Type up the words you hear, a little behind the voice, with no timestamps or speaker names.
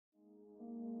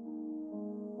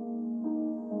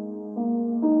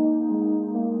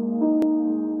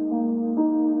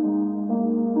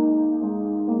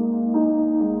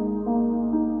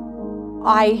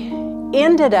I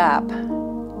ended up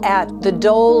at the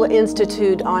Dole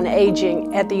Institute on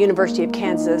Aging at the University of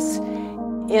Kansas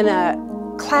in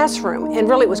a classroom, and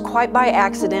really it was quite by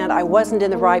accident. I wasn't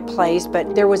in the right place,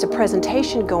 but there was a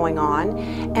presentation going on,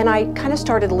 and I kind of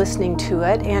started listening to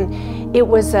it, and it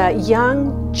was a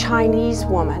young Chinese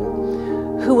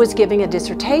woman who was giving a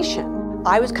dissertation.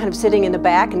 I was kind of sitting in the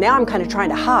back, and now I'm kind of trying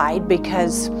to hide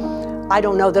because I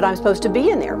don't know that I'm supposed to be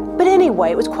in there. But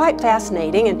anyway, it was quite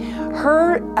fascinating, and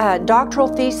her doctoral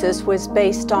thesis was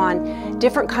based on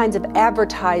different kinds of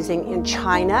advertising in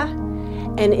China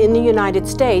and in the United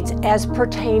States as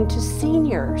pertained to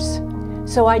seniors.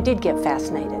 So I did get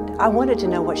fascinated. I wanted to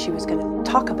know what she was going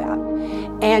to talk about.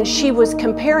 And she was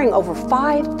comparing over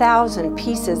 5,000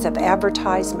 pieces of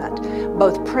advertisement,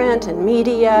 both print and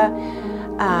media,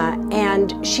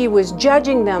 and she was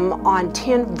judging them on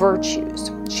 10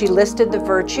 virtues. She listed the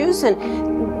virtues,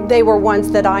 and they were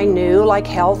ones that I knew, like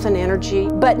health and energy.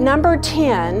 But number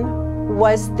 10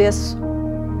 was this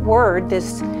word,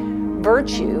 this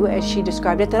virtue, as she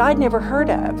described it, that I'd never heard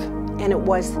of, and it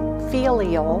was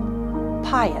filial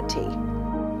piety.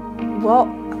 Well,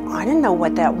 I didn't know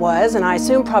what that was, and I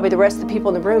assumed probably the rest of the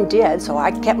people in the room did, so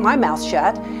I kept my mouth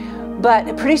shut.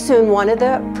 But pretty soon one of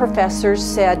the professors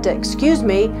said, "Excuse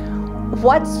me,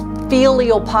 what's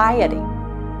filial piety?"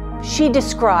 She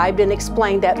described and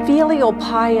explained that filial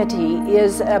piety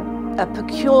is a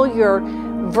peculiar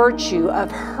virtue of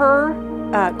her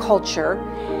culture,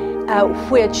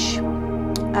 which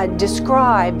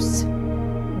describes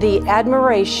the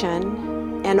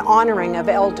admiration and honoring of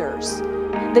elders.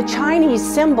 The Chinese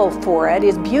symbol for it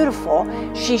is beautiful.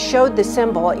 She showed the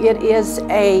symbol. It is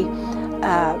a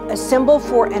symbol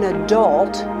for an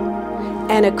adult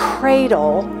and a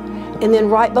cradle, and then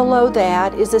right below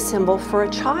that is a symbol for a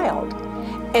child.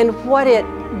 And what it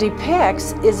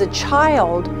depicts is a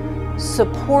child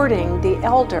supporting the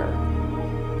elder.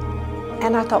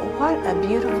 And I thought, what a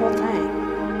beautiful thing.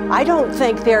 I don't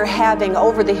think they're having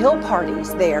over-the-hill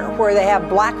parties there where they have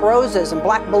black roses and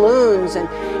black balloons and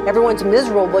everyone's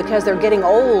miserable because they're getting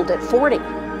old at 40.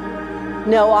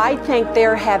 No, I think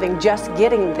they're having just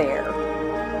getting there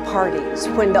parties.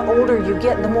 When the older you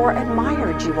get, the more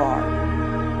admired you are.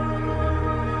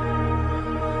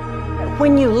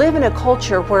 When you live in a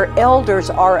culture where elders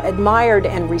are admired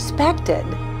and respected,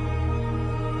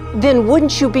 then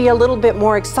wouldn't you be a little bit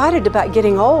more excited about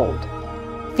getting old?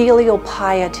 Filial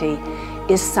piety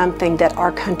is something that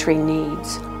our country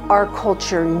needs. Our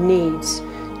culture needs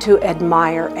to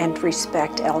admire and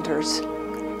respect elders,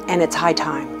 and it's high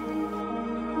time.